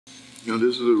You know,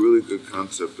 this is a really good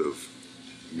concept of,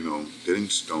 you know, getting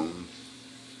stoned,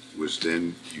 which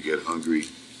then you get hungry,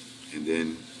 and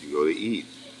then you go to eat.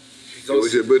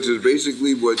 Which is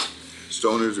basically what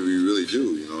stoners we really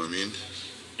do, you know what I mean?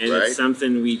 And right? It's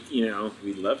something we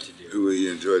love to do.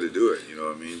 We enjoy to do it, you know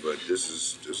what I mean? But this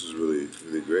is really,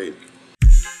 really great.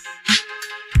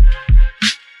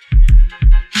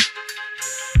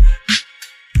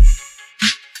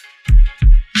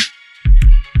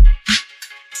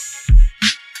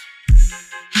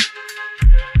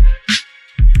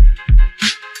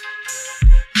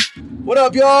 What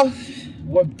up, y'all?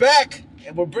 We're back,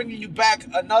 and we're bringing you back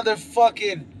another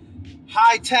fucking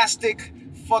high-tastic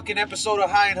fucking episode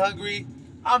of High and Hungry.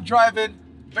 I'm driving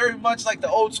very much like the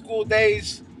old school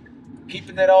days,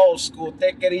 keeping that old school,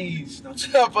 take it easy.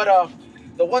 But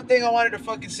the one thing I wanted to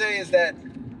fucking say is that,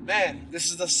 man,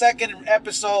 this is the second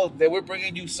episode that we're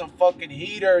bringing you some fucking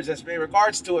heaters as in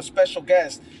regards to a special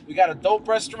guest. We got a dope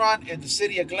restaurant in the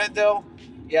city of Glendale.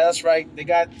 Yeah, that's right. They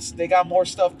got more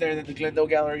stuff there than the Glendale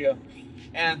Galleria.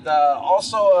 And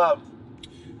also,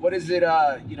 what is it?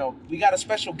 We got a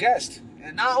special guest.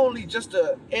 And not only just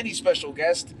any special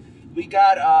guest, we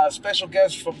got a special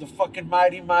guest from the fucking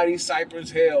mighty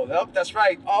Cypress Hill. Yep, that's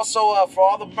right. Also, for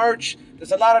all the merch,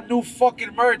 there's a lot of new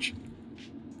fucking merch.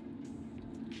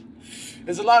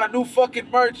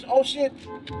 Oh, shit.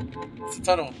 It's a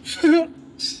tunnel. I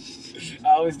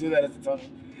always do that at the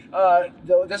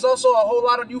tunnel. There's also a whole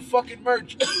lot of new fucking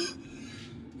merch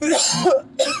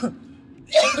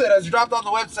that has dropped on the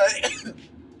website.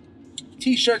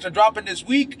 T-shirts are dropping this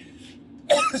week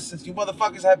since you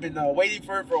motherfuckers have been waiting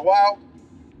for it for a while.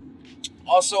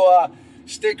 Also,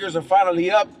 stickers are finally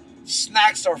up.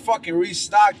 Snacks are fucking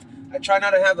restocked. I try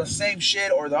not to have the same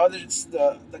shit or the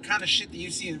kind of shit that you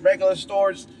see in regular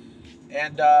stores.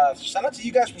 And shout out to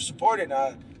you guys for supporting.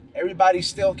 Everybody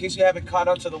still, in case you haven't caught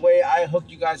up to the way I hook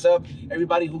you guys up,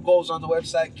 everybody who goes on the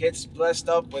website gets blessed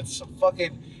up with some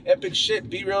fucking epic shit.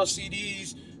 BREAL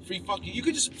CDs, free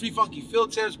funky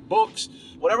filters, books,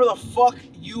 whatever the fuck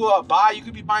you buy. You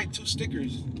could be buying 2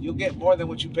 stickers. You'll get more than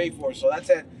what you pay for. So that's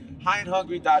at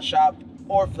highandhungry.shop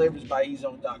or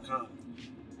flavorsbyezone.com.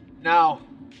 Now,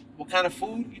 what kind of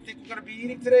food you think we're gonna be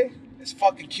eating today? It's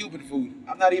fucking Cuban food.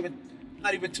 I'm not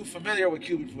even too familiar with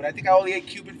Cuban food. I think I only ate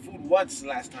Cuban food once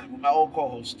last time with my old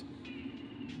co-host.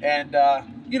 And,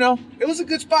 it was a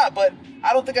good spot, but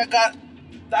I don't think I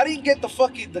didn't get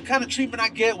the kind of treatment I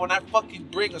get when I fucking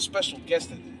bring a special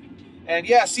guest in there. And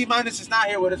yeah, C- is not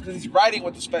here with us because he's riding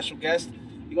with the special guest.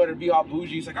 He's going to be all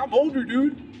bougie. He's like, I'm older,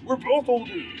 dude. We're both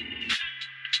older.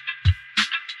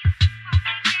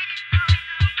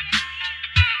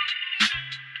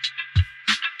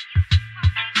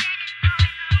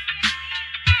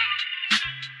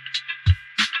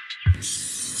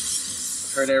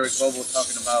 Heard Eric Bobo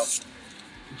talking about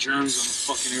germs on the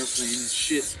fucking airplane and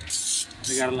shit.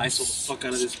 They gotta Lysol the fuck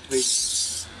out of this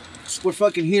place. We're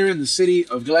fucking here in the city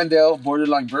of Glendale,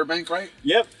 borderline Burbank, right?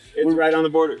 Yep, we're right on the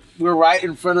border. We're right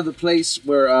in front of the place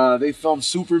where they filmed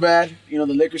Superbad, the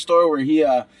liquor store where he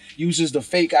uses the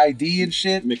fake ID and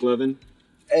shit. McLovin.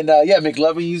 And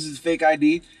McLovin uses fake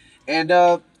ID. And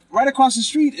right across the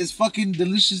street is fucking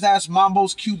delicious ass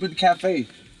Mambo's Cuban Cafe.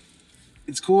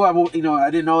 It's cool. I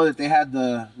didn't know that they had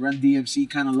the Run DMC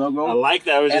kind of logo. I like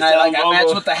that. I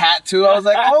matched with the hat too. I was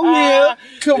like, oh yeah,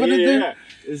 coming in there.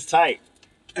 It's tight.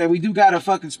 And we do got a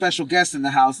fucking special guest in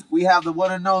the house. We have the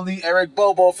one and only Eric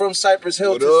Bobo from Cypress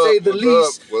Hill, to say the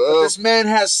least. But this man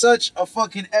has such a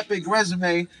fucking epic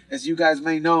resume, as you guys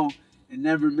may know, and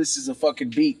never misses a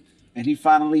fucking beat. And he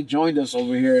finally joined us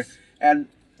over here. And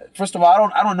first of all,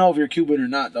 I don't know if you're Cuban or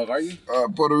not, dog. Are you?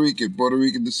 Puerto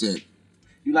Rican descent.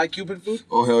 You like Cuban food?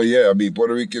 Oh, hell yeah. I mean,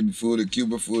 Puerto Rican food and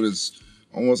Cuban food is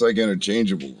almost like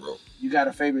interchangeable, bro. You got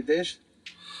a favorite dish?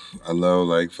 I love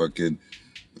like fucking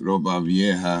ropa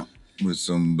vieja with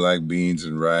some black beans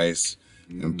and rice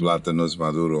and plátanos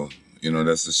maduro.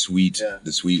 That's the sweet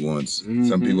ones. Mm-hmm.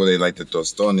 Some people, they like the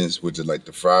tostones, which is like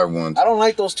the fried ones. I don't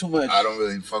like those too much. I don't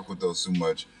really fuck with those too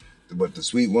much. But the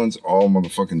sweet ones, all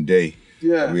motherfucking day.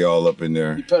 Yeah. We all up in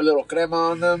there. You put a little crema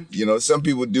on them? Some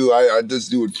people do. I just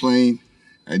do it plain.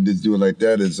 I just do it like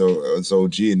that. It's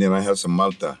OG, and then I have some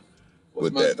Malta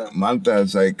with that. Malta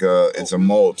is like it's a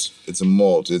malt. It's a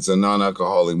malt. It's a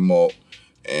non-alcoholic malt,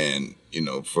 and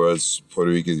for us Puerto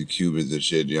Ricans and Cubans and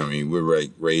shit, we're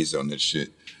raised on this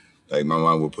shit. Like my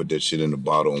mom would put that shit in a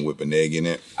bottle and whip an egg in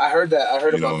it. I heard that. I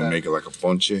heard about that. And make it like a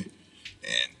ponche, and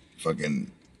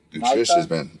fucking nutritious,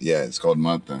 man. Yeah, it's called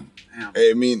Malta. Damn.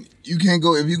 Hey, you can't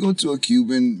go if you go to a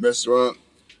Cuban restaurant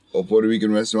or Puerto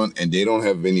Rican restaurant and they don't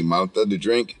have any Malta to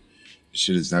drink,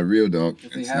 shit is not real, dog.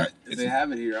 If they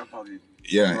have it here, I'll probably.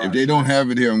 Yeah, if they don't have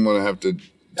it here, I'm gonna have to.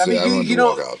 I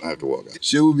walk out. I have to walk out.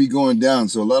 Shit will be going down.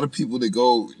 So a lot of people they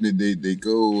go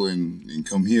and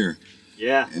come here.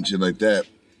 Yeah. And shit like that.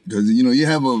 Because you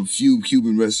have a few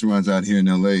Cuban restaurants out here in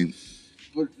LA.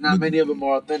 But not many of them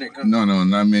are authentic. Huh? No,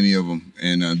 not many of them.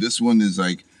 And this one is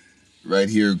like right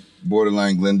here,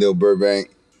 borderline Glendale,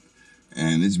 Burbank.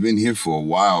 And it's been here for a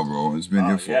while, bro. It's been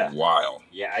here for a while.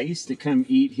 Yeah, I used to come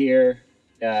eat here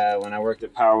when I worked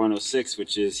at Power 106,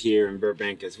 which is here in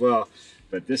Burbank as well.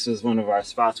 But this was one of our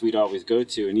spots we'd always go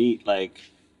to and eat,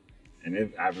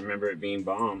 and I remember it being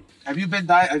bomb. Have you been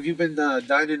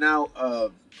dining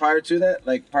out prior to that?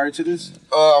 Like prior to this?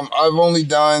 I've only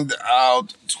dined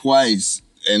out twice,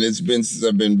 and it's been since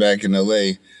I've been back in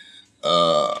LA.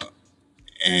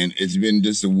 And it's been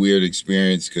just a weird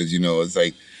experience because it's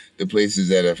like the places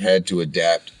that have had to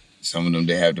adapt. Some of them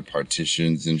they have the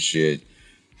partitions and shit.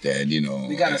 That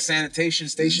we got a sanitation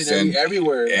station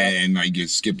everywhere, and like you're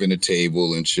skipping a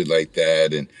table and shit like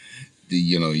that, and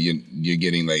you're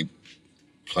getting like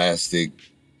plastic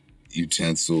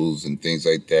utensils and things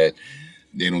like that.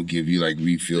 They don't give you like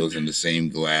refills in the same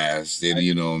glass. They,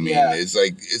 you know what I mean? Yeah.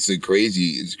 It's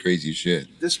crazy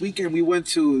shit. This weekend we went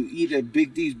to eat at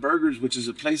Big D's Burgers, which is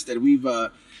a place that we've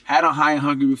had on High and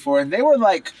Hungry before, and they were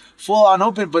like full on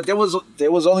open, but there was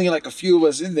only like a few of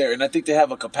us in there, and I think they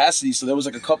have a capacity, so there was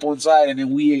like a couple inside, and then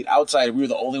we ate outside. We were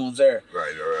the only ones there.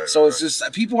 Right, all right. So it's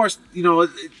just people are,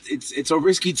 it's a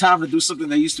risky time to do something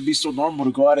that used to be so normal,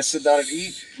 to go out and sit down and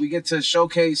eat. We get to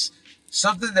showcase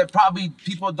something that probably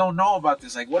people don't know about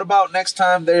this. Like, what about next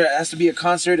time there has to be a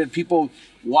concert and people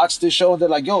watch this show and they're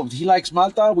like, yo, he likes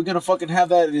Malta, we're gonna fucking have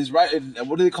that in his right.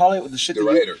 What do they call it? The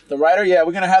rider. The rider, yeah,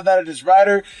 we're gonna have that in his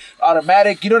rider,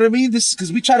 automatic. You know what I mean? This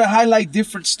because we try to highlight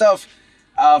different stuff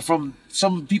from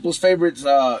some people's favorites,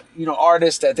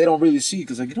 artists that they don't really see.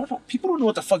 Because people don't know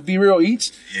what the fuck Be Real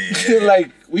eats. Yeah.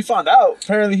 Like we found out,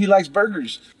 apparently he likes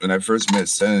burgers. When I first met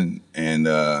Sen and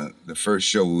the first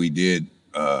show we did,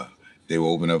 they were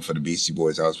opening up for the Beastie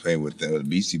Boys. I was playing with the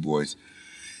Beastie Boys.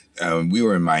 We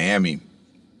were in Miami,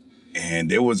 and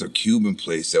there was a Cuban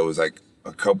place that was like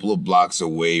a couple of blocks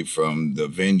away from the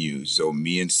venue. So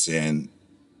me and Sen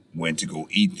went to go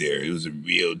eat there. It was a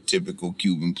real typical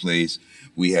Cuban place.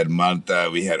 We had manta,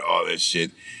 we had all that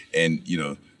shit. And,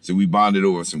 so we bonded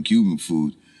over some Cuban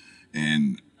food.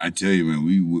 And I tell you, man,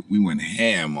 we went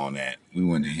ham on that. We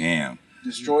went ham.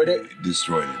 Destroyed it?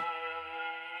 Destroyed it.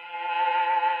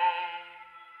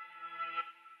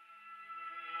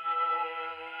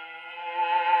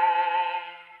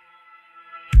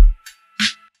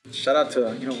 Shout out to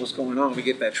what's going on. We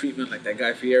get that treatment like that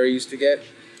guy Fieri used to get,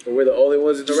 but we're the only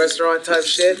ones in the restaurant type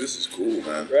shit. This is cool,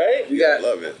 man. Right? I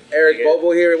love it. Eric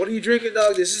Bobo here. What are you drinking,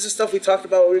 dog? This is the stuff we talked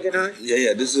about when we were getting high?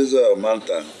 Yeah. This is a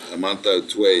Malta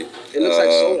Tway. It looks like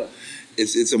soda.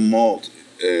 It's a malt,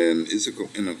 and it's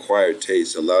an acquired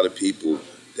taste. A lot of people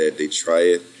that they try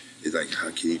it, it's like,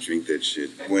 how can you drink that shit?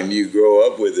 When you grow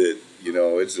up with it,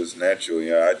 it's just natural.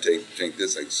 I drink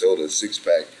this like soda,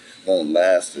 6-pack. Won't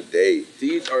last a day. Do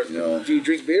you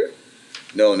drink beer?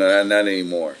 No, not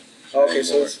anymore. Okay,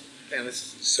 so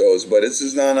but this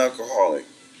is non-alcoholic,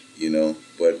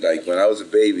 But like when I was a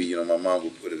baby, my mom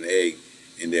would put an egg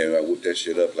in there. I whip that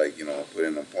shit up, like I put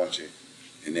in a ponche,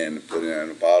 and then put it in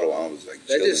a bottle. I was like,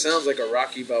 that just sounds like a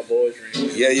Rocky Balboa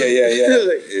drink. Yeah.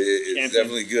 It's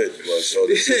definitely good. Well, so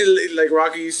like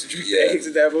Rocky used to drink the eggs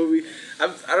in that movie.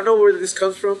 I don't know where this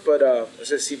comes from, but it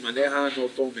says si maneja no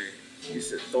tome. He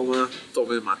said, tome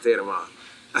materva.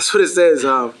 That's what it says.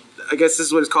 I guess this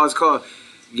is what it's called. It's called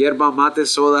yerba mate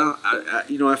soda.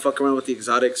 I fuck around with the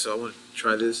exotic, so I want to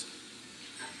try this.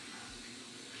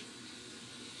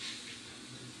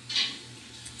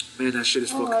 Man, that shit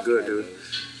is fucking good, dude.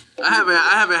 I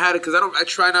haven't had it because I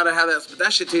try not to have that, but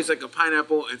that shit tastes like a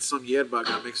pineapple and some yerba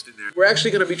got mixed in there. We're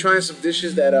actually gonna be trying some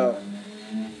dishes that are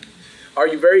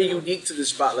very unique to this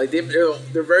spot. Like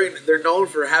they're known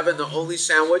for having the only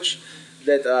sandwich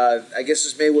that I guess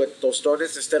is made with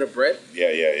tostones instead of bread. Yeah.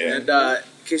 And in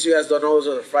case you guys don't know, those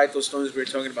are the fried tostones we were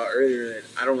talking about earlier. And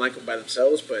I don't like them by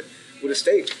themselves, but with a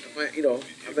steak,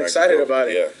 I'm excited about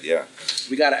it. Yeah.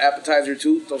 We got an appetizer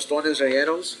too, tostones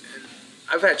rellenos. And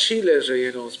I've had chiles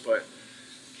rellenos, but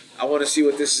I want to see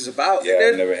what this is about.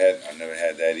 Yeah, I've never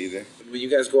had that either. When you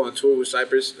guys go on tour with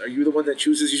Cypress, are you the one that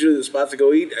chooses usually the spot to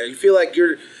go eat? You feel like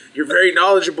you're very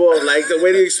knowledgeable of like the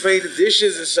way to explain the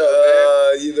dishes and stuff,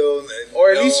 man.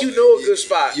 Or at least you know a good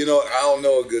spot. I don't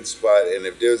know a good spot, and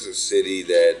if there's a city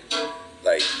that,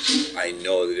 like, I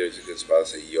know that there's a good spot, I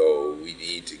say, yo, we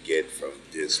need to get from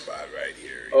this spot right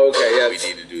here. Okay, yeah. We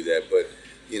need to do that, but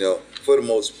for the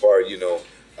most part,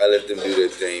 I let them do their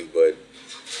thing, but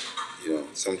you know,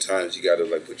 sometimes you gotta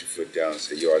like put your foot down and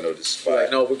say, yo, I know this spot.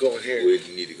 Like, no, we're going here. We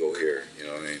need to go here. You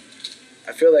know what I mean?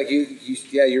 I feel like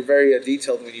you're very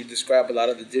detailed when you describe a lot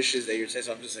of the dishes that you're saying.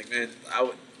 So I'm just like, man,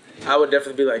 I would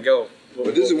definitely be like, yo.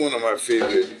 But this is one of my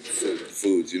favorite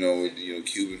foods. You know,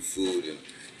 Cuban food, and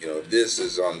you know, this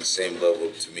is on the same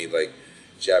level to me like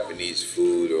Japanese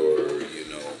food or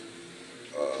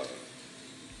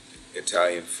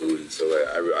Italian food, and so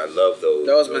I love those.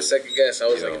 That was my second guess. I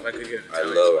was like, if I could get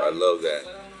Italian I love that.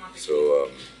 So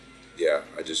yeah,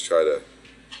 I just try to.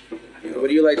 What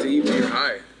do you like to eat when you're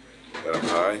high? When I'm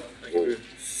high, Like man,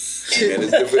 it's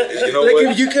different. You know like what?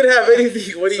 if you could have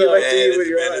anything, what do you like to eat when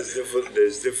you're high? It's different.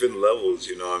 There's different levels.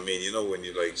 You know what I mean? You know when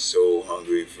you're like so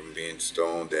hungry from being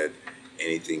stoned that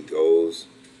anything goes.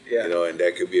 Yeah. You know, and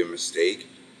that could be a mistake.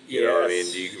 You know what I mean?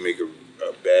 You can make a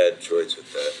bad choice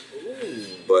with that. Ooh,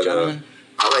 but I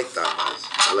like tapas.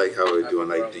 I like how we're doing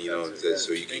like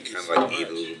so you can kind of like eat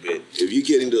a little bit. If you're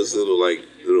getting those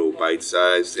little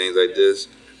bite-sized things like this,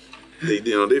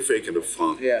 they're faking the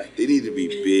funk. Yeah. They need to be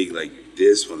big like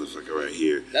this motherfucker right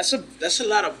here. That's a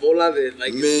lot of bola that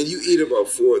like. Man, you eat about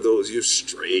 4 of those, you're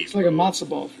straight. It's like a matzo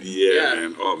ball. Yeah,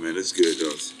 man. Oh man, it's good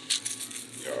though.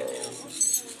 Yo.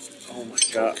 Oh my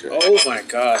god. Okay. Oh my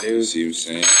god, You dude. see what I'm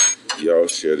saying?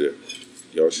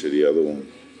 Y'all share the other one.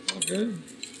 Okay.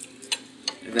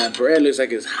 And that bread looks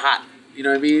like it's hot. You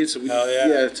know what I mean? So we Oh,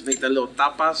 yeah. to make that little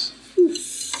tapas.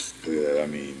 Look at that. I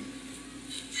mean,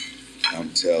 I'm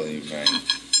telling you, man.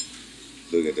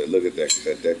 Look at that. Look at that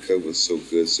cut. That cut was so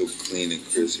good, so clean and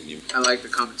crisp. And I like the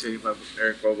commentary by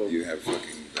Eric Bobo. you have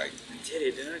fucking like I did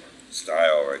it, dude.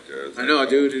 style right there. I know,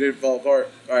 dude. It didn't fall apart.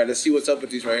 All right, let's see what's up with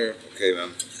these right here. Okay,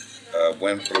 man.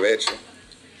 Buen provecho.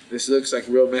 This looks like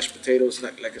real mashed potatoes,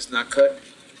 like it's not cut.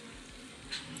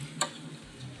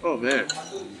 Oh man,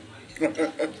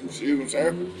 See what I'm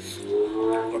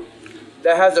saying?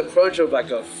 that has a crunch of like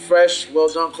a fresh, well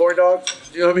done corn dog.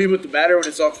 You know what I mean with the batter when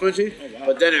it's all crunchy,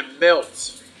 but then it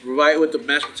melts right with the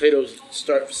mashed potatoes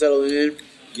start settling in.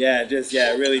 Yeah,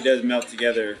 it really does melt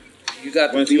together You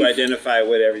got the once you beef. identify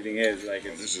what everything is. Like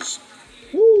it's This is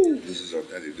Woo. this is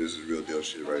authentic. This is real deal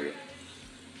shit right here.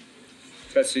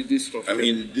 I I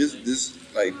mean, this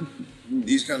like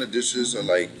these kind of dishes are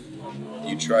like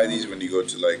you try these when you go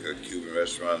to like a Cuban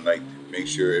restaurant. Like, make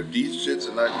sure if these shits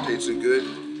are not tasting good,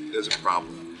 there's a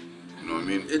problem. You know what I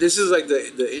mean? And this is like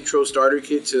the intro starter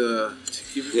kit to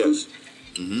Cuban food. Yes.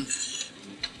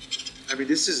 Mm-hmm. I mean,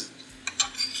 this is.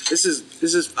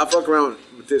 I fuck around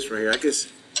with this right here. I guess.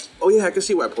 Oh yeah, I can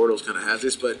see why Porto's kind of has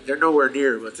this, but they're nowhere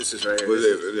near what this is right here. But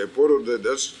they Porto,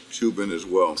 that's Cuban as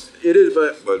well. It is,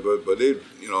 but But they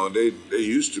they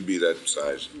used to be that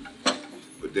size.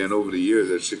 But then over the years,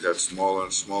 that shit got smaller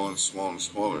and smaller and smaller and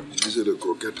smaller. These are the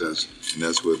croquetas, and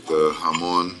that's with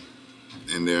jamon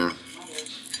in there.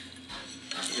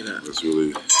 you know, It's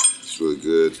really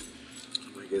good.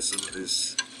 I'm gonna get some of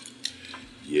this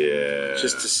Yeah.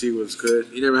 just to see what's good.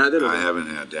 You never had that? I haven't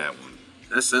had that one.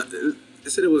 That's not. They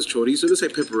said it was chorizo. It looks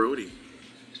like pepperoni,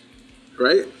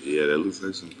 right? Yeah, that looks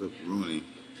like some pepperoni,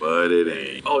 but it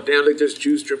ain't. Oh damn! Look, there's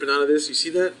juice dripping out of this. You see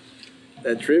that?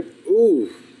 That drip. Ooh.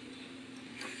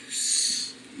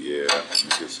 Yeah, let me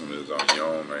get some of this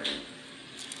onion right here.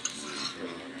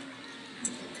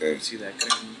 Okay, See that?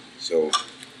 so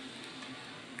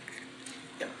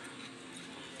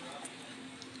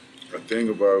a thing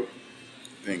about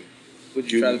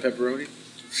Would you try the pepperoni?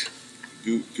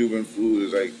 Cuban food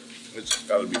is like, it's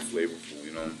gotta be flavorful,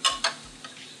 you know?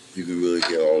 You can really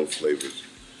get all the flavors.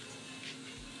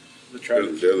 I'm gonna try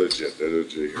They're legit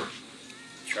here.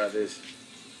 Try this.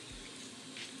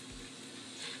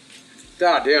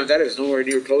 God damn, that is nowhere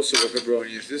near close to what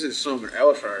pepperoni is. This is something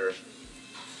else right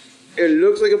here. It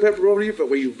looks like a pepperoni, but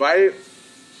when you bite it,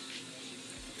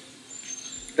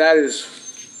 that is.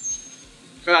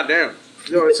 God damn.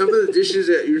 Yo, some of the dishes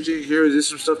that you're seeing here, is this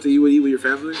some stuff that you would eat with your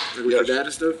family? Like with Yes. your dad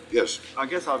and stuff? Yes, I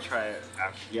guess I'll try it.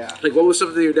 Yeah. Like, what was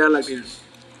something that your dad liked eating?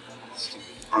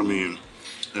 I mean,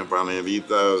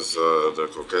 empanadas, the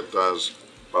croquetas,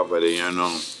 papa relleno.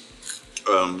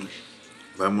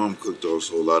 My mom cooked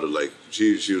also a lot of like,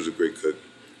 she was a great cook.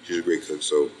 She's a great cook,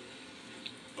 so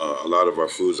a lot of our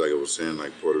foods, like I was saying,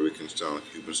 like Puerto Rican style and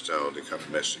Cuban style, they kind of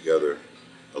mesh together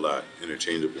a lot,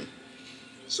 interchangeable.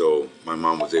 So my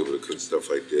mom was able to cook stuff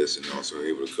like this, and also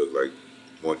able to cook like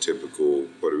more typical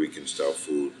Puerto Rican style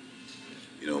food,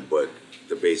 you know, but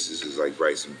the basis is like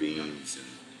rice and beans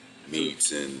and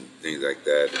meats and things like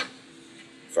that, and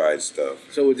fried stuff.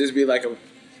 So would this be like a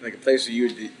place where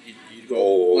you'd go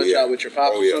Oh, lunch yeah. out with your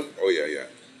pops Oh or yeah, something? oh yeah, yeah.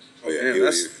 Oh yeah, Damn,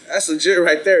 that's legit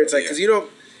right there. It's like, because you know,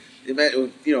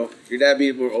 your dad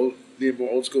being they're more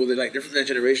old school. They're from that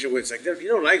generation where it's like you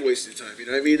don't like wasting time. You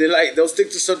know what I mean? They'll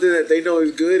stick to something that they know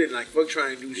is good and like fuck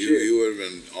trying new shit. You would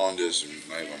have been on this, and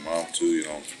like my mom too. You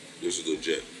know, this is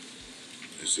legit.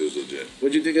 This is legit.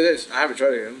 What'd you think of this? I haven't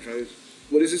tried it. I haven't tried it.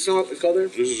 What is this called? It's called there?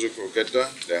 This is a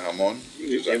croqueta de jamón.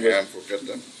 It's a ham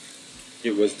croqueta.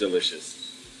 It was delicious.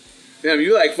 Damn,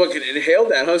 you like fucking inhaled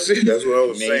that, huh? That's what I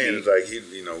was Maybe. saying. It's like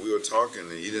we were talking,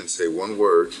 and he didn't say one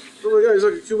word. Oh my god, it's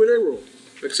like a Cuban egg roll,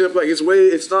 except like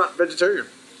it's not vegetarian.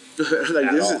 Like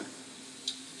At this all. is.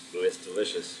 But it's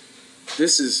delicious.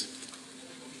 This is.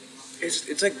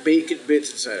 It's like bacon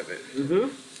bits inside of it. Mm-hmm.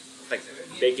 Like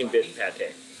bacon bit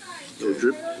pate. Little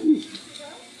drip.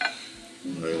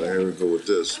 All right, here we go with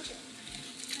this.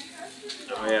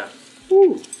 Oh yeah.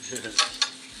 Ooh.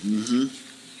 Mm-hmm.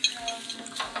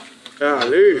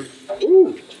 Golly.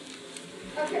 Ooh.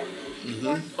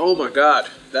 Mm-hmm. Oh my god,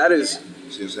 that is. See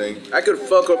what I'm saying? I could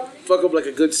fuck up like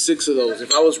a good 6 of those.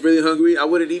 If I was really hungry, I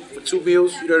wouldn't eat for 2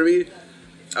 meals. You know what I mean?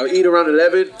 I would eat around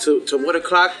 11 to 1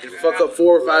 o'clock and fuck up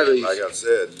 4 or 5 of these. Like I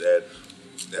said,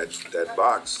 that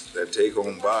box, that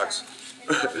take-home box,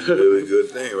 is a really good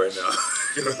thing right now.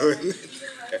 You know what I mean?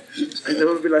 And then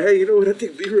would be like, hey, you know what? I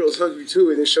think B-Real's hungry too.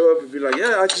 And they show up and be like,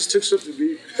 yeah, I just took something,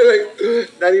 B.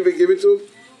 Like, not even give it to him.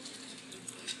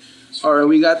 All right,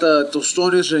 we got the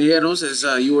tostones rellenos as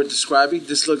you were describing.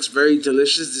 This looks very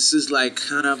delicious. This is like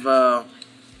kind of,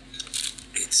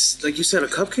 it's like you said, a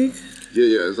cupcake?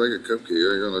 Yeah, it's like a cupcake.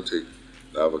 You're gonna take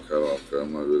the avocado off.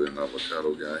 I'm not really an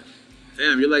avocado guy.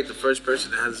 Damn, you're like the first person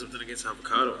that has something against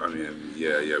avocado. I mean,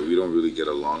 yeah, we don't really get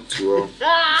along too well.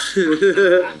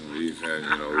 And we've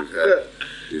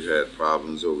had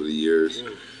problems over the years,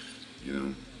 you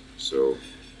know. So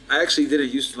I actually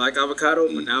didn't used to like avocado,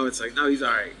 but now it's like, no, he's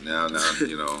all right. now,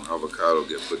 you know, avocado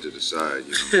get put to the side.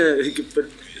 You know, He can put,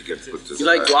 it get put to the you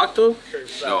like side. guac though?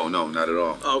 No, not at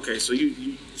all. Oh, okay, so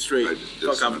you straight fuck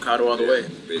Just- avocado all the yeah, way.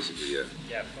 Basically, yeah.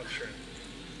 Yeah, fuck sure.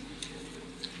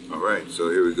 All right, so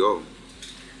here we go.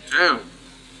 Damn.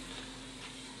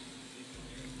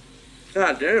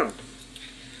 God damn.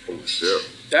 Oh shit.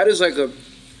 That is like a.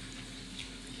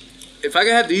 If I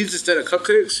could have these instead of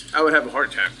cupcakes, I would have a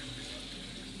heart attack.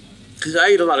 Because I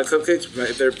eat a lot of cupcakes, but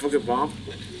if they're fucking bomb.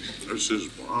 This is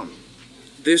bomb.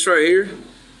 This right here,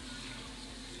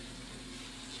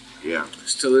 Yeah.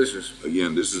 it's delicious.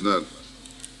 Again, this is not.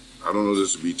 I don't know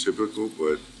this to be typical,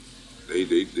 but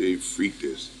they freak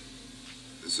this.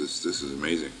 This is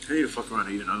amazing. I need to fuck around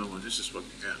and eat another one. This is fucking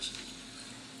gas.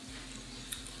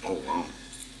 Oh wow.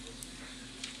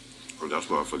 Oh, that's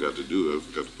what I forgot to do. I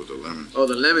forgot to put the lemon. Oh,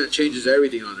 the lemon changes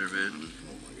everything on there, man.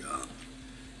 Oh my god.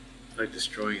 Like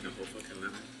destroying the whole fucking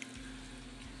lemon.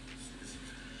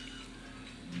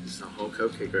 This is a whole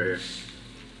cupcake right here.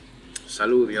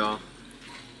 Salud, y'all.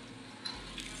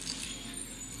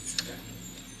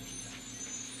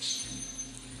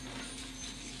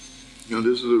 You know,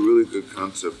 this is a really good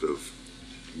concept of,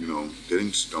 you know,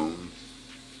 getting stoned,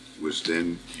 which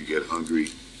then you get hungry,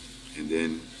 and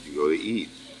then you go to eat.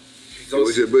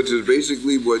 Which is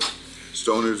basically what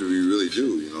stoners we really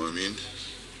do. You know what I mean?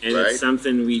 And Right? it's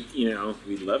something we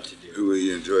love to do.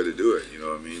 We enjoy to do it. You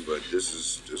know what I mean? But this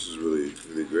is really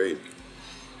great.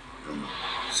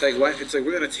 It's like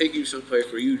we're gonna take you someplace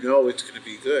where you know it's gonna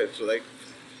be good. So like,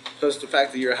 plus the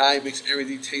fact that you're high makes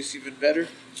everything taste even better.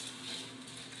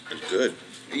 It's good.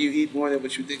 And you eat more than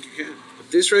what you think you can.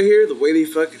 But this right here, the way they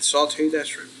fucking sauteed that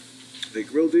shrimp, they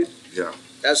grilled it. Yeah.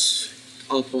 That's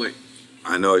on point.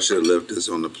 I know I should have left this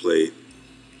on the plate,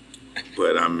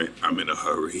 but I'm in a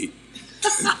hurry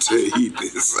to eat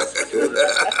this.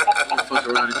 Fuck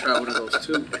around and try one of those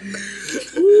too.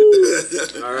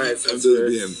 All right,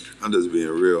 I'm just being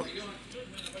real.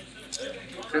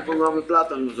 Triple ramen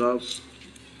plátanos, dog.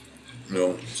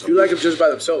 No. You like them just by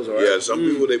themselves, alright? Yeah, some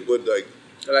people they put like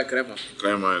I like crema.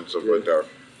 crema and stuff like that.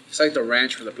 It's like the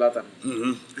ranch for the plátano.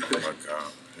 Mm-hmm. Oh my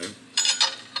god. Yeah.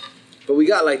 But we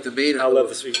got like the main. I love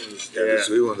the sweet ones. Yeah, the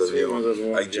sweet ones are Sweet ones are the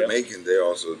ones, like yeah. Jamaican. They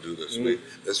also do the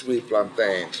sweet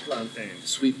plantains. Plantains.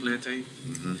 Sweet plantain.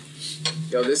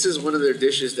 Mm-hmm. Yo, this is one of their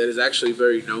dishes that is actually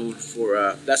very known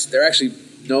for. They're actually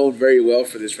known very well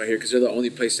for this right here because they're the only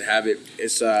place to have it.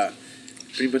 It's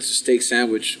pretty much a steak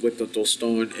sandwich with the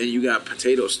tostón, and you got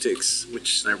potato sticks,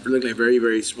 which look like very,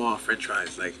 very small French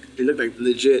fries. Like they look like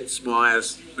legit small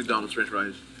ass McDonald's French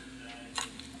fries,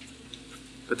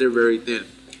 but they're very thin.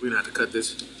 We're gonna have to cut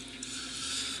this.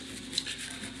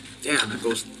 Damn, it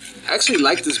goes. I actually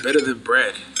like this better than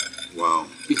bread Wow.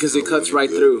 because it That cuts really right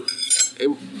good.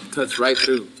 through. It cuts right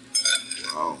through.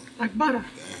 Wow. Like butter.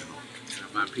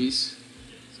 Got my piece.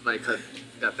 Somebody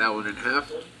got that one in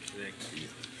half.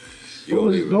 You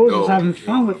don't even know. Having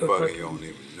fun with the Motherfucker, fucking. you don't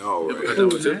even know, You ever right? cut that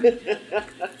one too?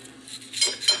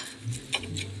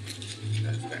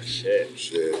 That's that shit.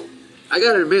 Shit. I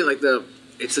gotta admit, like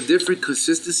it's a different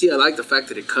consistency. I like the fact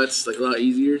that it cuts like a lot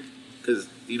easier, because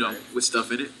you know, with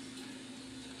stuff in it.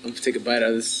 I'm gonna take a bite out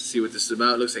of this, see what this is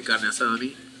about. It looks like carne asada to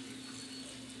me.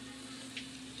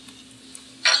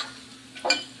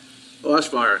 Oh, that's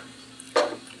fire.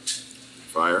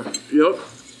 Fire? Yep.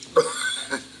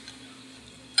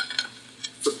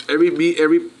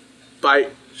 Every bite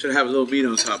should have a little meat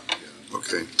on top.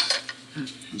 Okay.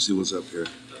 Let's see what's up here.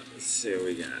 Let's see what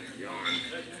we got going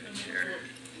here.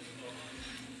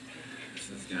 This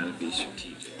has got to be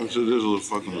strategic. So this is a little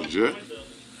fucking legit.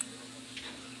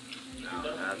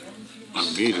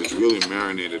 The meat is really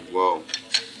marinated well.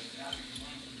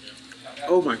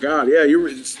 Oh my god, yeah,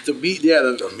 it's the meat, yeah.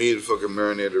 The meat is fucking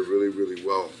marinated really, really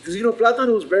well. Because you know,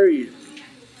 plátano is very,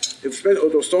 or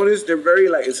tostones, they're very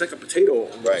like, it's like a potato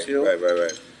almost, Right, you know?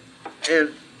 right.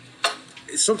 And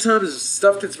sometimes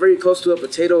stuff that's very close to a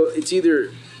potato, it's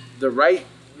either the right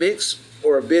mix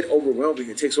or a bit overwhelming.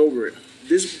 It takes over it.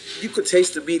 This, you could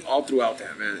taste the meat all throughout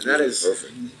that, man. And that is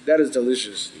perfect. That is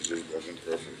delicious. It's just fucking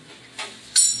perfect.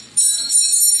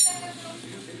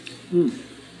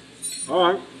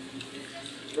 All right.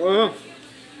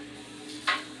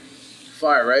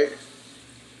 Fire, right?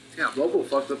 Yeah, Bobo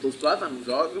fucked up those plátanos,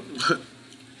 dog.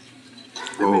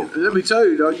 Oh. Let me tell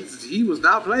you, dog, he was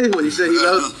not playing when he said he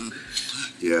loved.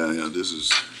 Yeah, this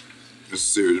is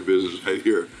serious business right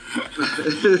here.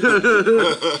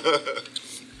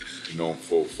 No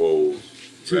faux foes,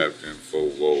 wrapped in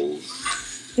faux woes.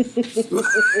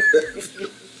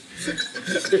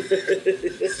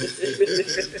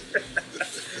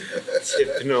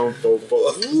 Tipping on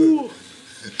Bobo.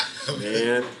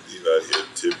 Man. You out here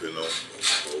tipping on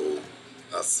faux.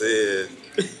 I said.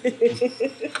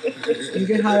 You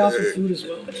get high off of food as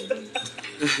well.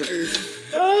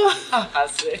 I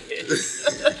said.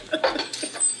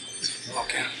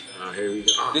 Okay. Here we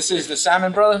go. This is the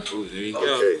salmon, brother. Oh, there you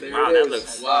go. Okay. Wow, that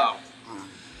looks. Wow.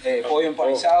 Hey, pollo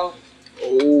empanizado.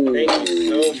 Oh. Thank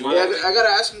you so much. Yeah, I gotta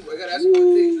ask him one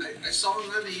thing. I saw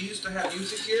online that you used to have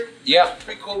music here Yeah.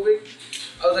 pre-COVID.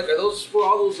 I was like, are those where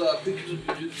all those big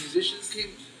musicians came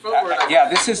from? Or like, Yeah,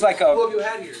 this is like who a have you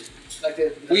had here? Like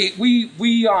the,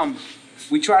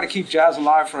 we try to keep jazz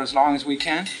alive for as long as we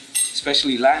can,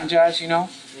 especially Latin jazz, you know.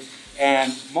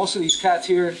 And most of these cats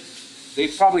here,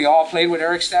 they've probably all played with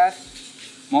Eric's dad.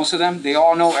 Most of them, they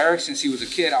all know Eric since he was a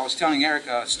kid. I was telling Eric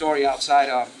a story outside.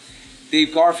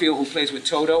 Dave Garfield, who plays with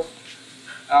Toto,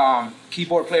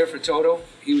 keyboard player for Toto,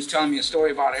 he was telling me a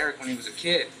story about Eric when he was a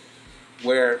kid,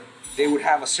 where they would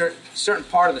have a certain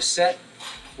part of the set.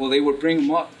 Well, they would bring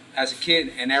him up as a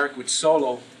kid, and Eric would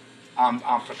solo on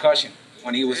percussion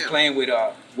when he was playing with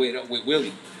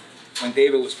Willie. When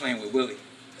David was playing with Willie.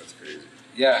 That's crazy.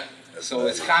 Yeah. So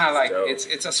it's kind of like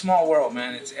it's a small world,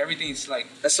 man. Everything's like.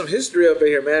 that's some history up in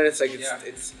here, man. It's like Yeah.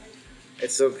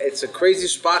 it's a crazy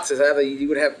spot to have. You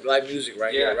would have live music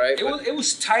right here, right? It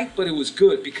was tight, but it was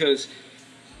good because,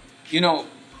 you know,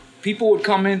 people would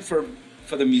come in for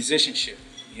the musicianship.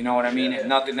 You know what I mean, and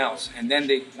nothing else. And then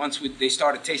they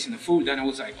started tasting the food, then it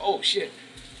was like, oh shit,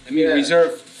 let me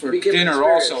reserve for dinner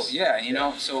also. Yeah, you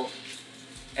know. So,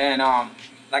 and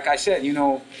like I said, you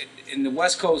know, in the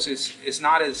West Coast, it's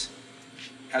not as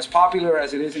popular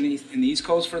as it is in the East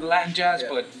Coast for the Latin jazz,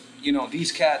 but you know,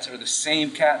 these cats are the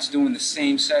same cats doing the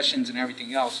same sessions and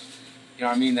everything else. You know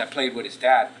what I mean? That played with his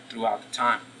dad throughout the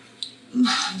time.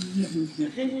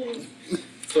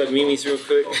 Plug Mimi's real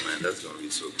quick. Oh man, that's gonna be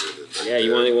so good. Yeah,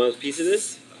 you want a piece of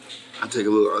this? I'll take a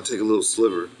little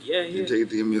sliver. Yeah, You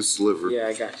give me a sliver. Yeah,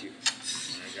 I got you.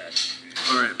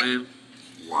 All right, man.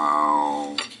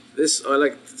 Wow. This I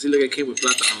like. See, like it came with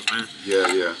plátanos, man.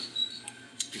 Yeah.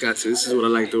 You got to. This is what I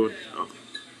like doing. Oh.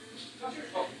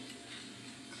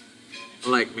 I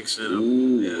like mixing it up.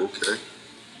 Ooh, okay.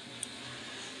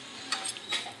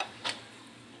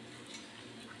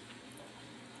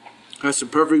 That's the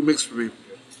perfect mix for me.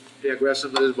 Yeah, grab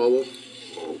some of this, Bobo.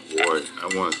 Oh boy,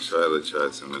 I want to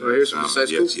try some of that. Right, here's some salmon.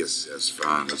 slice Yes, that's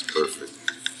fine. That's perfect.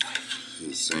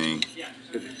 You sing.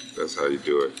 That's how you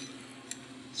do it.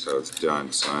 That's how it's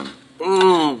done, son.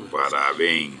 Boom. Bada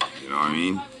bing. You know what I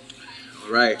mean?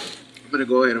 All right. I'm gonna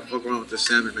go ahead and fuck around with the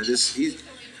salmon, man.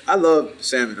 I love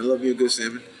salmon. I love me a good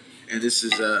salmon. And this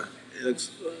is it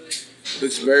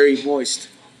looks very moist.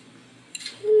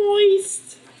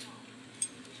 Moist.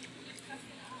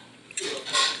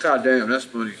 God damn, that's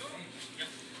funny.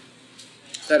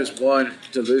 That is one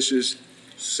delicious,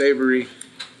 savory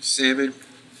salmon.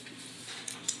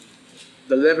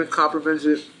 The lemon complements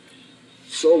it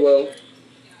so well.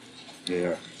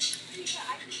 Yeah.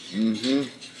 Mm-hmm.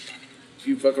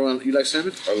 You fuck around. You like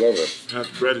salmon? I love it. That's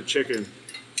breaded chicken.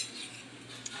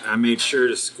 I made sure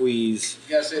to squeeze.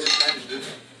 You gotta say it in Spanish, dude.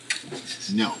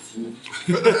 No.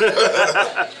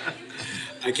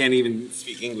 I can't even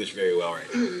speak English very well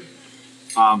right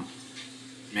now.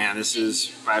 Man, this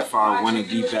is by far one of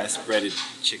the best breaded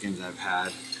chickens I've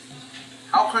had.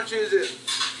 How crunchy is it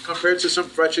compared to some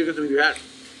fried chicken that you had?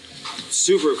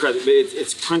 Super crunchy, but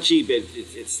it's crunchy, but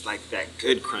it's like that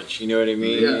good crunch. You know what I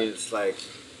mean? Yeah. It's like,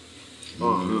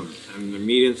 and the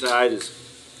meat inside is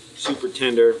super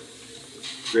tender,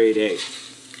 grade A.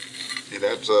 Hey,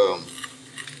 that's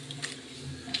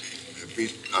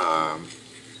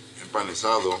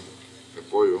empanizado de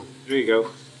pollo. There you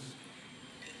go.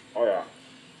 Oh yeah.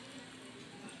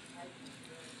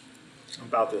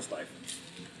 About this life.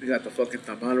 We got the fucking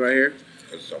tamal right here.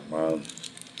 It's a mild.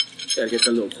 Gotta get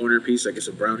that little corner piece like it's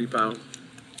a brownie pound.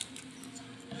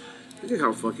 Look at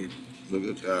how fucking. Look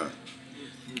at that.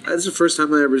 That's the first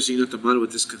time I ever seen a tamal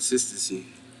with this consistency.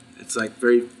 It's like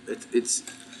very. It's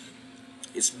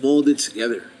molded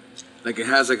together. Like it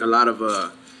has like a lot of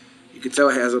you can tell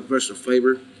it has a burst of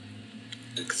flavor.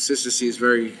 The consistency is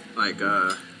very like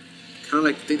kind of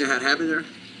like the thing that had ham in there.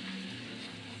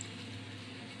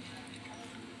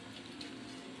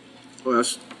 Oh,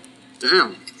 that's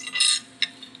damn.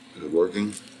 Is it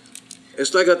working?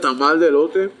 It's like a tamal de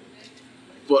elote,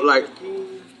 but like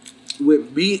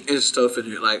with meat and stuff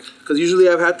in it. Like, cause usually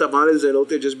I've had tamales de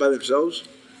elote just by themselves,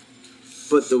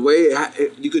 but the way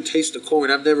you could taste the corn,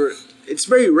 I've never. It's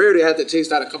very rare to have the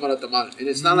taste out of come out of tamal, and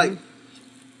it's not like.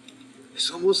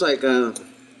 It's almost like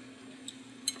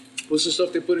what's the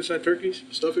stuff they put inside turkeys?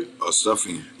 Stuffing.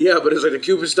 Stuffing. Yeah, but it's like a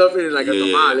Cuban stuffing and like a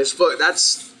tamal.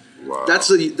 It's Wow. That's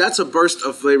a burst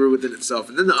of flavor within itself.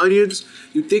 And then the onions,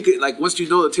 you think it like once you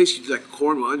know the taste, you like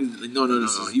corn with onions. Like no,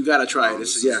 you gotta try it.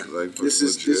 This is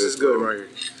this is good right here.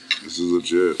 This is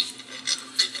legit.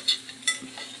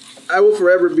 I will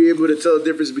forever be able to tell the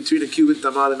difference between a Cuban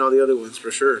tamal and all the other ones for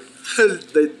sure.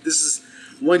 This is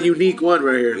one unique one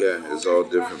right here. Yeah, it's all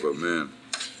different, but man,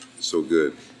 it's so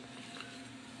good.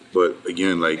 But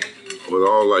again, like with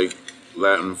all like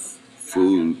Latin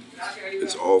food,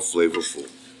 it's all flavorful.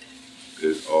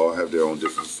 They all have their own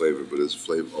different flavor, but it's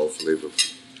all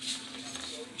flavorful.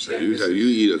 So you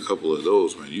eat a couple of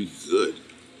those, man, you good.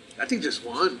 I think just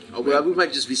one. Oh, well, we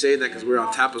might just be saying that because we're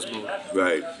on tapas mode.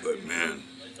 Right, but man,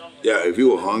 yeah, if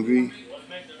you were hungry,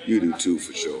 you do too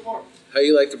for sure. How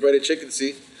you like the breaded chicken,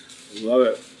 see? Love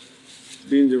it.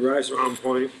 Beans and rice are on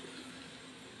point.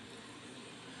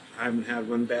 I haven't had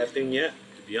one bad thing yet,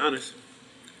 to be honest.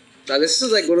 Now this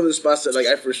is like one of the spots that like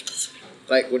I first,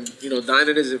 like when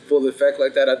dining is in full effect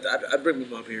like that, I'd bring my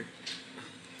mom here.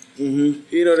 Mm-hmm.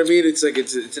 You know what I mean? It's like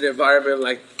it's an environment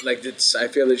like it's. I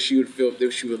feel that she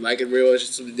would like it real. It's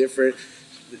just something different.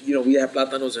 We have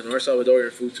platanos in our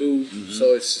Salvadorian food too,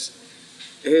 so it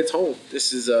hits home.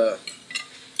 This is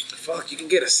fuck. You can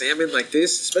get a salmon like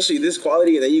this, especially this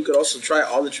quality, and then you could also try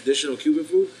all the traditional Cuban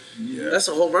food. Yeah. That's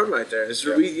a home run right there.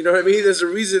 You know what I mean? There's a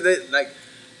reason that like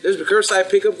there's the curbside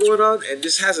pickup going on, and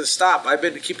this hasn't stopped. I've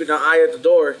been keeping an eye at the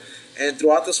door. And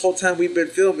throughout this whole time we've been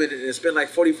filming, and it's been like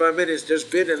 45 minutes, there's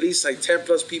been at least like 10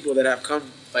 plus people that have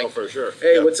come. Like, for sure.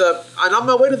 Hey, what's up? And on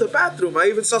my way to the bathroom, I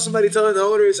even saw somebody telling the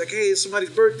owner, it's like, hey, it's somebody's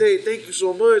birthday. Thank you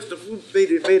so much. The food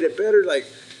made it better. Like,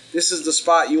 this is the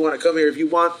spot you want to come here if you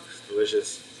want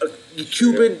Delicious. a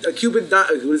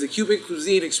Cuban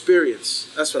cuisine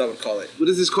experience. That's what I would call it. What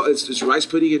is this called? It's rice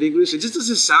pudding in English. It just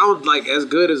doesn't sound like as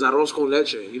good as arroz con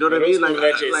leche. You know what I mean?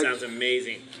 Arroz con leche sounds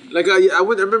amazing. Like I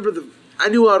remember I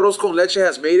knew arroz con leche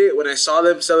has made it when I saw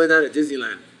them selling that at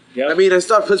Disneyland. Yep. I mean, it's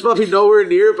probably nowhere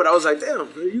near, but I was like, damn,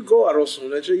 you go arroz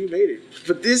con leche, you made it.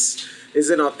 But this is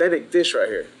an authentic dish right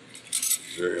here.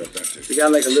 Very authentic. They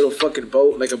got like a little fucking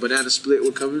boat, like a banana split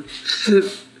would come in.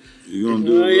 You gonna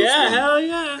do it? Yeah, hell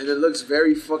yeah. And it looks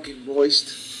very fucking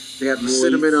moist. They have the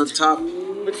cinnamon on top.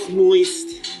 It's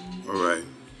moist. All right.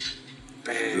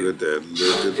 Bam. Look at that.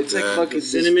 Look at It's that. like fucking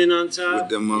Cinnamon on top. With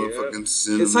them motherfucking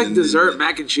cinnamon. It's like dessert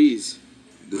mac and cheese.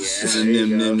 The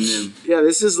cinnamon. Yeah,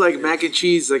 this is like mac and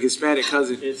cheese, like Hispanic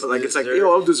cousin. It's like,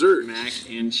 yo, I'm dessert. Mac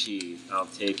and cheese. I'll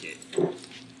take it.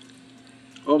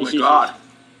 Oh my god.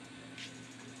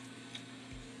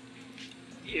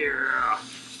 Yeah.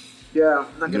 Yeah,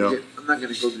 I'm not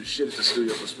gonna go do shit at the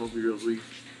studio for smoke me real weed.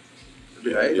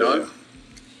 Hey, dog.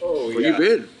 Oh, Where you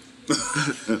been?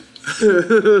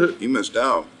 He missed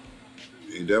out.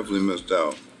 He definitely missed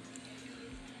out.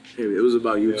 Hey, it was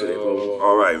about you today, Bobo.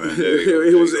 All right, man. There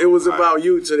you go. It was about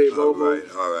you today, Bobo.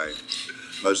 All right.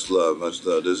 Much love, much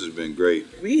love. This has been great.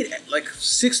 We ate like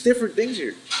 6 different things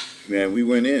here. Man, we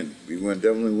went in.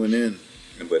 Definitely went in.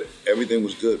 But everything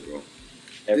was good, bro.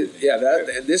 everything. Yeah,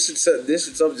 and this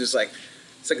itself just like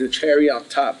it's like a cherry on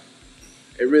top.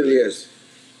 It really is.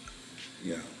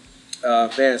 Yeah.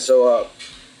 Man, so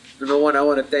number one, I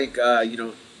want to thank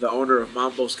the owner of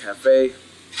Mambo's Cafe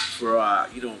for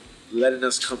letting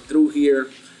us come through here,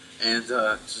 and it's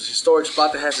a historic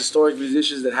spot that has historic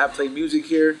musicians that have played music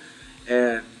here,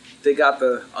 and they got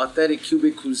the authentic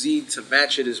Cuban cuisine to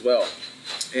match it as well.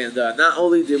 And not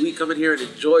only did we come in here and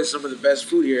enjoy some of the best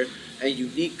food here and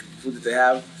unique food that they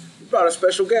have, we brought a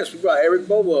special guest. We brought Eric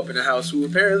Bobo up in the house, who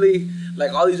apparently,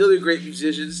 like all these other great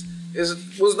musicians,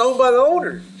 was known by the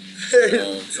owner.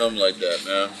 Something like that,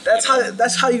 man.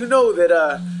 That's how you know that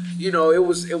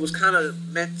it was kind of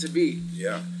meant to be.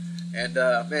 Yeah. And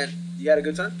man, you had a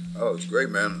good time? Oh, it's great,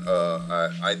 man.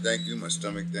 I thank you. My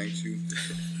stomach thanks you.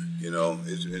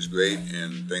 It's great,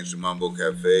 and thanks to Mambo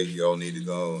Cafe. Y'all need to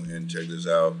go and check this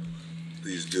out.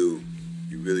 Please do.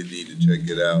 You really need to check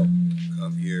it out.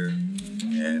 Come here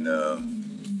and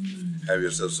have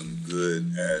yourself some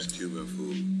good ass Cuban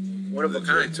food. One of a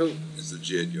kind too. It's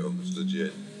legit, yo. It's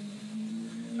legit.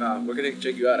 We're gonna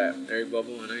check you out at Eric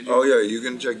Bobo on IG. Oh yeah, you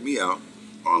can check me out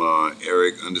on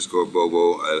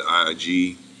Eric_Bobo at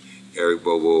IG, Eric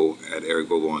Bobo at Eric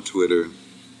Bobo on Twitter,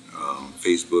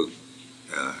 Facebook.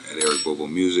 At Eric Bobo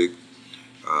Music,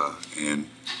 and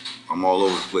I'm all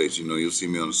over the place. You'll see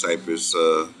me on the Cypress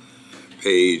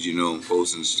page,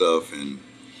 posting stuff, and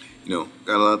got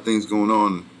a lot of things going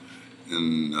on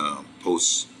in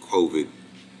post-COVID.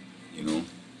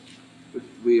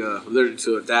 We learned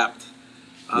to adapt.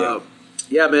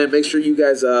 Yeah, man. Make sure you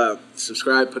guys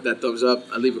subscribe, put that thumbs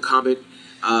up, leave a comment.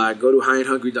 Go to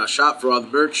highandhungry.shop for all the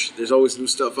merch. There's always new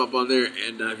stuff up on there,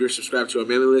 and if you're subscribed to our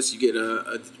mailing list, you get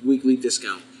a weekly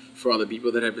discount for all the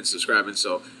people that have been subscribing.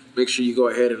 So make sure you go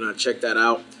ahead and check that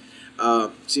out.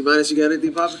 C-, you got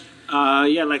anything poppin'?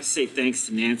 Yeah, I'd like to say thanks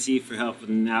to Nancy for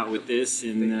helping out with this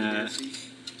and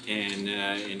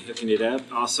hooking it up.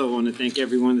 Also, want to thank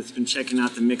everyone that's been checking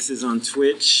out the mixes on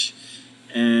Twitch,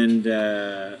 and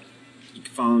you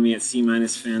can follow me at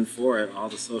C-Fan4 at all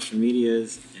the social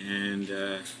medias. And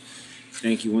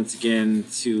thank you once again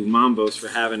to Mambo's for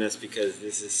having us, because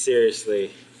this is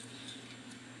seriously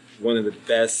one of the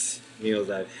best meals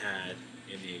I've had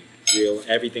in a real.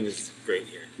 Everything is great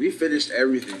here. We finished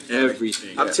everything.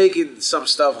 Everything. I'm taking some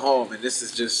stuff home, and this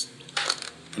is just.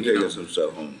 I'm taking some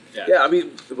stuff home. Yeah, I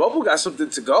mean, the Bobo got something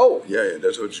to go. Yeah,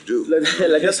 that's what you do.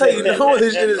 Like that's how you know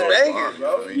this shit is banging,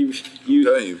 bro. I'm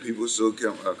telling you, people still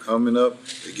are coming up.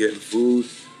 They're getting food.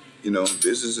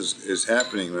 Business is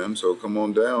happening, man. So come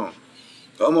on down.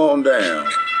 Come on down.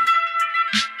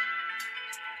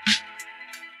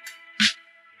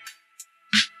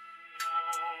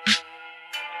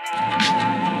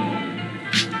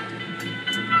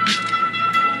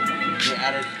 They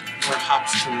added more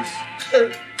hops to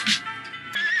this.